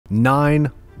9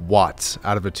 watts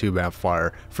out of a tube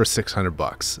amplifier for 600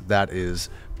 bucks. That is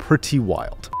pretty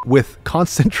wild. With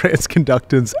constant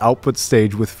transconductance output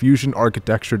stage with fusion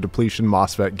architecture depletion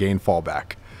MOSFET gain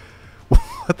fallback.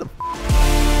 What the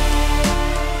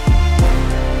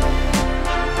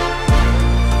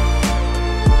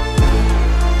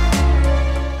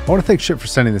I want to thank SChiit for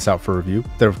sending this out for review.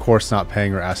 They're of course not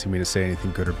paying or asking me to say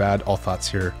anything good or bad. All thoughts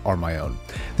here are my own.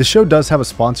 The show does have a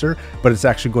sponsor, but it's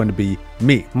actually going to be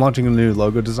me. I'm launching a new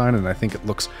logo design and I think it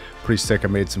looks pretty sick. I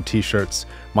made some t-shirts.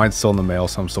 Mine's still in the mail,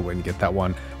 so I'm still waiting to get that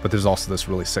one. But there's also this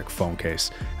really sick phone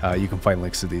case. You can find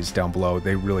links to these down below.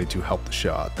 They really do help the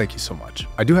show out. Thank you so much.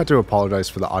 I do have to apologize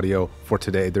for the audio for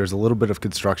today. There's a little bit of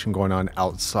construction going on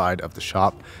outside of the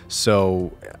shop,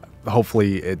 so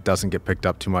hopefully it doesn't get picked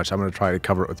up too much. I'm going to try to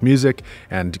cover it with music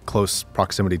and close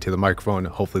proximity to the microphone.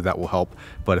 Hopefully that will help.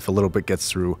 But if a little bit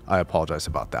gets through, I apologize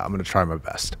about that. I'm going to try my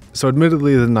best. So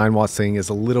admittedly, the 9 watts thing is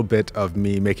a little bit of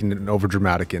me making an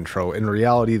overdramatic intro. In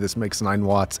reality, this makes 9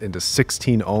 watts into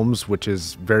 16 ohms, which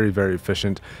is very, very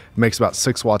efficient. It makes about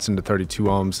 6 watts into 32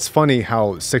 ohms. It's funny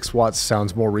how 6 watts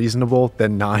sounds more reasonable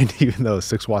than 9, even though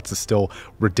 6 watts is still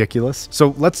ridiculous.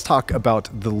 So let's talk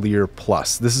about the LYR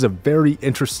Plus. This is a very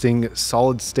interesting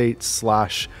solid state /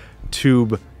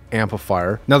 tube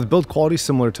amplifier. Now the build quality,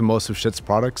 similar to most of SChiit's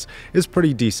products, is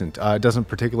pretty decent. It doesn't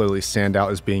particularly stand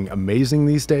out as being amazing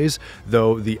these days,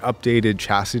 though the updated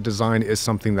chassis design is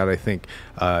something that I think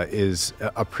is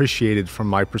appreciated from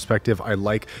my perspective. I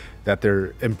like that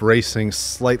they're embracing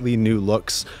slightly new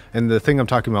looks, and the thing I'm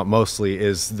talking about mostly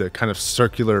is the kind of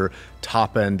circular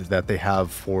top end that they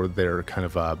have for their kind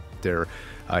of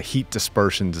heat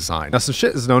dispersion design. Now, since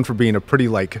SChiit is known for being a pretty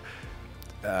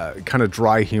kind of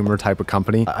dry humor type of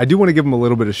company, I do want to give them a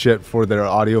little bit of shit for their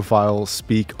audiophile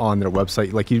speak on their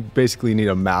website. Like, you basically need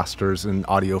a master's in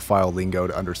audiophile lingo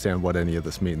to understand what any of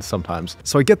this means sometimes.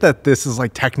 So I get that this is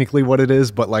like technically what it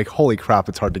is, but like, holy crap,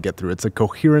 it's hard to get through. It's a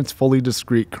coherent, fully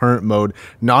discrete current mode,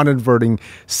 non-inverting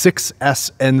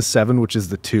 6SN7, which is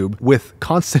the tube, with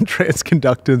constant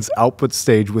transconductance output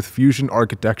stage with fusion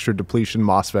architecture depletion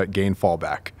MOSFET gain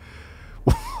fallback.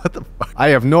 What the fuck? I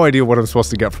have no idea what I'm supposed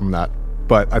to get from that,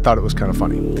 but I thought it was kind of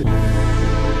funny.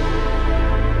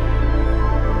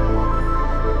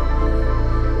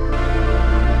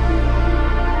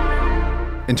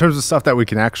 In terms of stuff that we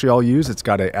can actually all use, it's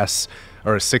got a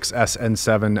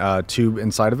 6SN7 tube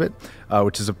inside of it,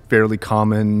 which is a fairly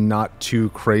common, not too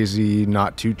crazy,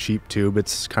 not too cheap tube.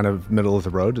 It's kind of middle of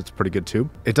the road. It's a pretty good tube.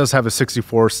 It does have a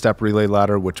 64-step relay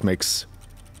ladder, which makes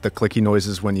the clicky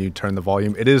noises when you turn the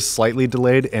volume. It is slightly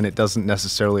delayed and it doesn't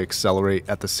necessarily accelerate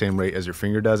at the same rate as your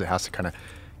finger does. It has to kind of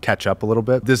catch up a little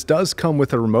bit. This does come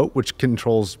with a remote which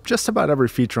controls just about every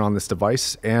feature on this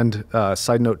device. And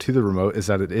side note to the remote is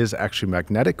that it is actually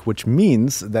magnetic, which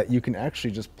means that you can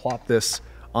actually just plop this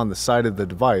on the side of the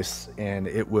device and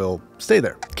it will stay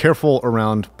there. Careful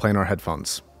around planar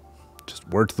headphones. Just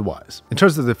word to the wise. In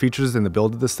terms of the features in the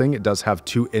build of this thing, it does have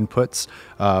 2 inputs,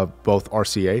 both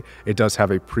RCA. It does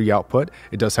have a pre-output.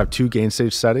 It does have 2 gain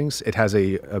stage settings. It has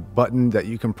a button that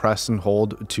you can press and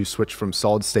hold to switch from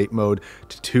solid state mode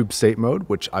to tube state mode,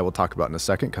 which I will talk about in a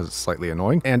second because it's slightly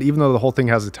annoying. And even though the whole thing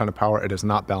has a ton of power, it is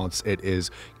not balanced. It is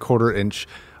 1/4 inch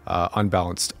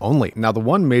unbalanced only. Now, the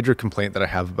one major complaint that I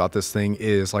have about this thing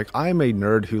is, like, I'm a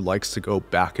nerd who likes to go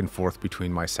back and forth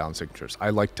between my sound signatures. I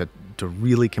like to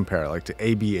really compare. I like to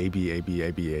A, B, A, B, A, B,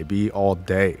 A, B, A, B all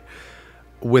day.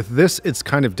 With this, it's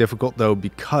kind of difficult though,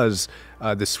 because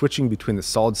the switching between the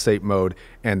solid state mode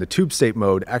and the tube state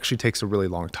mode actually takes a really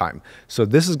long time. So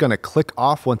this is going to click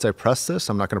off once I press this.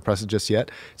 I'm not going to press it just yet.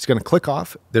 It's going to click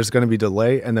off. There's going to be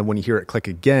delay. And then when you hear it click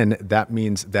again, that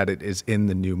means that it is in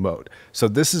the new mode. So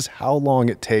this is how long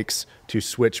it takes to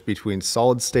switch between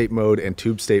solid state mode and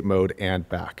tube state mode and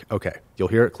back. Okay, you'll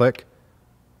hear it click.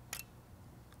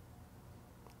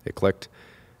 It clicked,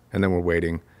 and then we're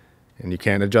waiting. And you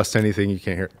can't adjust anything, you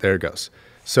can't hear it. There it goes.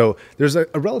 So there's a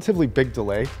relatively big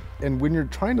delay, and when you're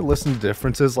trying to listen to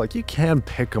differences, like, you can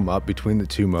pick them up between the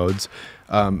 2 modes,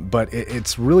 but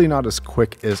it's really not as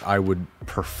quick as I would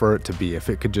prefer it to be. If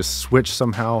it could just switch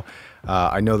somehow,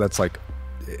 I know that's like,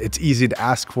 it's easy to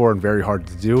ask for and very hard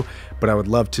to do, but I would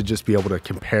love to just be able to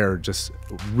compare just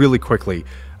really quickly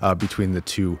between the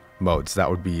 2 modes.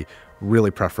 That would be really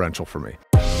preferential for me.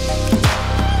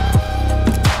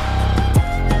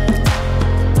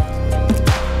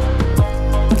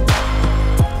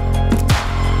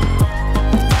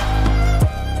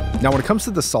 Now, when it comes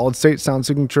to the solid state sound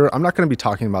signature, I'm not going to be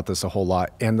talking about this a whole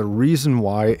lot. And the reason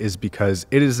why is because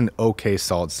it is an okay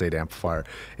solid state amplifier.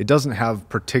 It doesn't have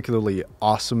particularly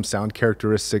awesome sound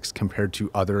characteristics compared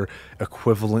to other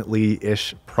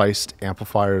equivalently-ish priced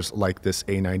amplifiers like this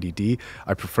A90D.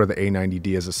 I prefer the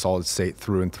A90D as a solid state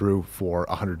through and through for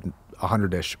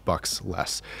 100-ish bucks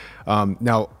less.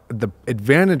 Now, the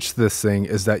advantage to this thing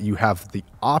is that you have the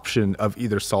option of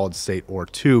either solid state or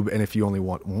tube, and if you only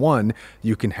want one,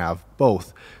 you can have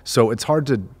both. So it's hard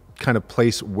to kind of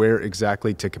place where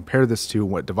exactly to compare this to,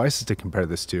 what devices to compare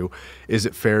this to. Is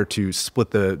it fair to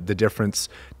split the difference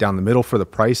down the middle for the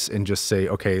price and just say,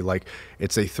 okay, like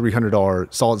it's a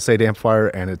 $300 solid state amplifier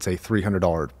and it's a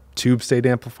 $300 tube state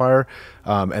amplifier,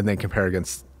 and then compare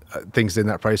against things in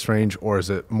that price range? Or is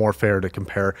it more fair to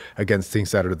compare against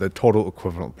things that are the total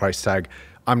equivalent price tag?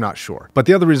 I'm not sure. But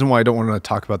the other reason why I don't want to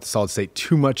talk about the solid state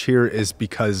too much here is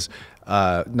because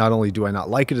not only do I not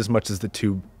like it as much as the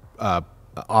tube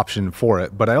option for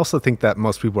it, but I also think that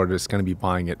most people are just going to be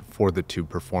buying it for the tube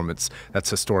performance. That's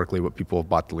historically what people have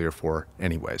bought the LYR for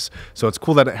anyways. So it's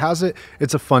cool that it has it.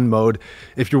 It's a fun mode.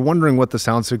 If you're wondering what the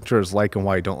sound signature is like and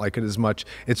why I don't like it as much,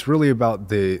 it's really about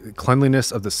the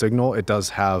cleanliness of the signal. It does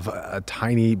have a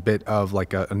tiny bit of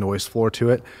like a noise floor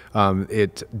to it.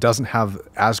 It doesn't have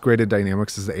as great a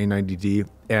dynamics as the A90D,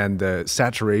 and the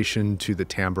saturation to the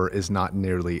timbre is not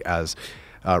nearly as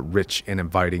rich and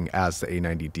inviting as the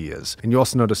A90D is. And you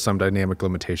also notice some dynamic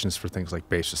limitations for things like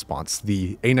bass response.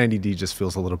 The A90D just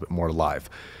feels a little bit more live.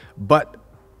 But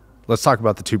let's talk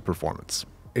about the tube performance.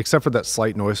 Except for that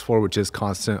slight noise floor, which is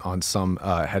constant on some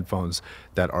headphones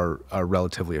that are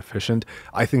relatively efficient,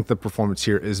 I think the performance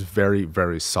here is very,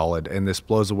 very solid. And this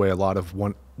blows away a lot of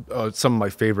some of my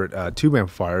favorite tube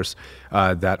amplifiers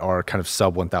that are kind of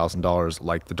sub $1,000,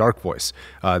 like the Dark Voice.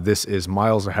 This is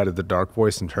miles ahead of the Dark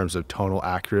Voice in terms of tonal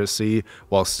accuracy,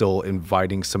 while still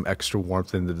inviting some extra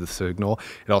warmth into the signal.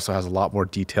 It also has a lot more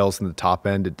details in the top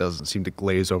end. It doesn't seem to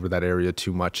glaze over that area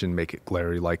too much and make it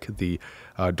glary like the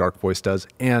Dark Voice does.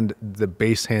 And the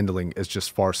bass handling is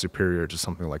just far superior to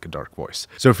something like a Dark Voice.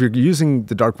 So if you're using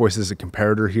the Dark Voice as a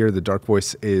comparator here, the Dark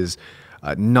Voice is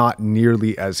not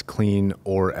nearly as clean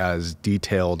or as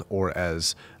detailed or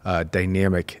as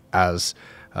dynamic as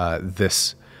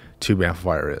this tube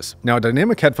amplifier is. Now, a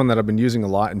dynamic headphone that I've been using a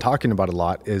lot and talking about a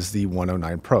lot is the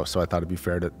 109 Pro, so I thought it'd be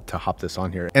fair to hop this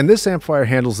on here. And this amplifier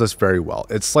handles this very well.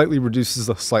 It slightly reduces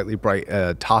the slightly bright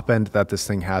top end that this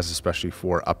thing has, especially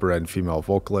for upper end female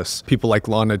vocalists. People like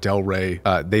Lana Del Rey,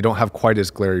 they don't have quite as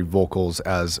glary vocals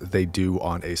as they do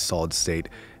on a solid state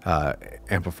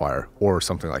amplifier or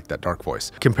something like that Dark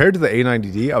Voice. Compared to the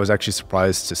A90D, I was actually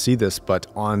surprised to see this, but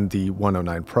on the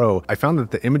 109 Pro, I found that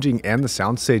the imaging and the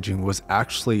sound staging was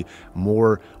actually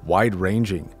more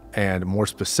wide-ranging and more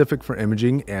specific for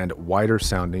imaging and wider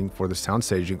sounding for the sound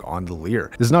staging on the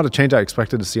LYR. This is not a change I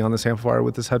expected to see on this amplifier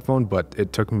with this headphone, but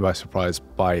it took me by surprise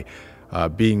by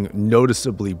being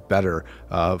noticeably better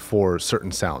for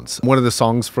certain sounds. One of the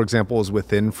songs, for example, is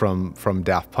Within from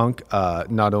Daft Punk.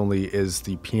 Not only is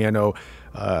the piano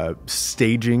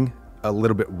staging a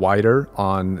little bit wider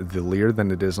on the LYR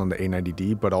than it is on the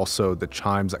A90D, but also the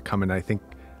chimes that come in, I think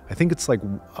it's like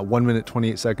 1 minute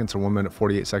 28 seconds or 1 minute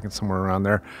 48 seconds, somewhere around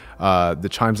there. The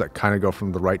chimes that kind of go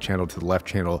from the right channel to the left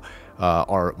channel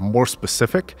are more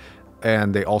specific,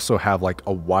 and they also have like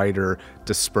a wider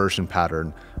dispersion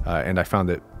pattern, and I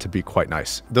found it to be quite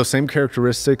nice. Those same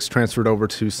characteristics transferred over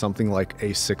to something like a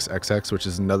 6XX, which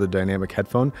is another dynamic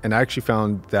headphone, and I actually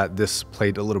found that this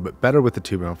played a little bit better with the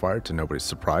tube amplifier, to nobody's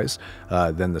surprise,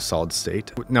 than the solid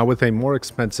state. Now, with a more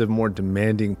expensive, more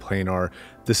demanding planar,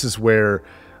 this is where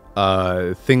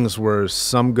things were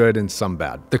some good and some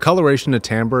bad. The coloration of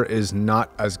timbre is not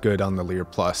as good on the LYR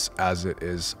Plus as it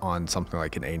is on something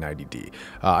like an A90D.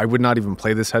 I would not even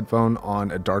play this headphone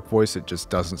on a Dark Voice. It just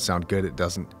doesn't sound good.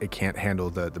 It can't handle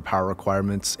the power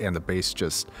requirements, and the bass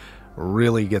just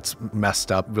really gets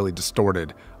messed up, really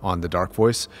distorted on the Dark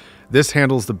Voice. This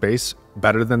handles the bass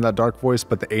better than that Dark Voice,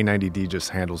 but the A90D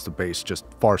just handles the bass just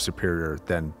far superior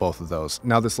than both of those.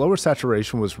 Now, this lower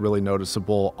saturation was really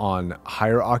noticeable on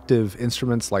higher octave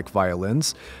instruments like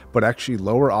violins, but actually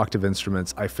lower octave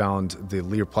instruments, I found the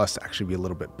LYR Plus to actually be a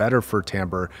little bit better for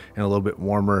timbre and a little bit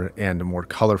warmer and more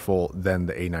colorful than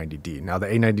the A90D. Now, the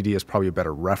A90D is probably a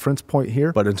better reference point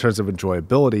here, but in terms of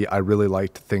enjoyability, I really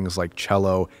liked things like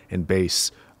cello and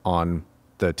bass on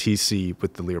the TC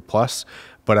with the LYR Plus,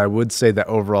 but I would say that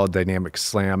overall dynamic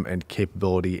slam and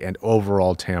capability and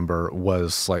overall timbre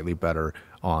was slightly better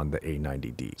on the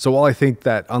A90D. So while I think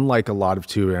that unlike a lot of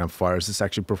tube amplifiers, this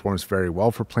actually performs very well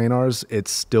for planars, it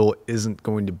still isn't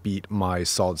going to beat my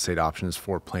solid state options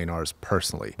for planars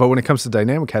personally. But when it comes to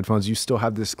dynamic headphones, you still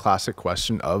have this classic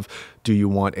question of, do you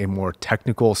want a more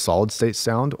technical solid state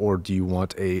sound, or do you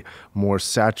want a more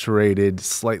saturated,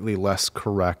 slightly less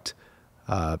correct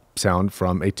sound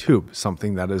from a tube,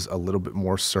 something that is a little bit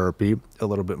more syrupy, a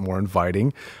little bit more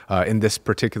inviting. In this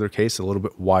particular case, a little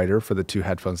bit wider for the two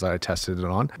headphones that I tested it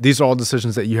on. These are all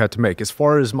decisions that you had to make. As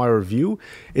far as my review,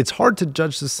 it's hard to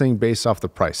judge this thing based off the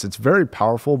price. It's very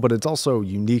powerful, but it's also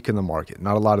unique in the market.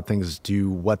 Not a lot of things do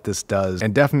what this does,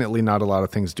 and definitely not a lot of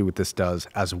things do what this does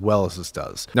as well as this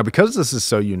does. Now, because this is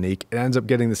so unique, it ends up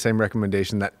getting the same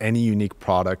recommendation that any unique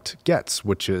product gets,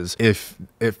 which is if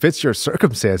it fits your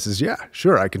circumstances, yeah,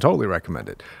 sure, I can totally recommend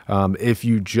it. If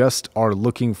you just are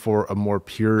looking for a more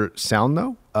pure sound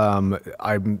though,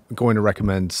 I'm going to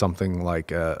recommend something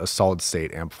like a solid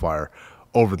state amplifier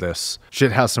over this.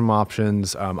 SChiit has some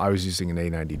options. I was using an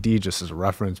A90D just as a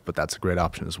reference, but that's a great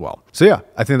option as well. So yeah,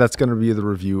 I think that's going to be the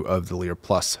review of the LYR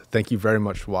Plus. Thank you very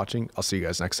much for watching. I'll see you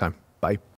guys next time. Bye.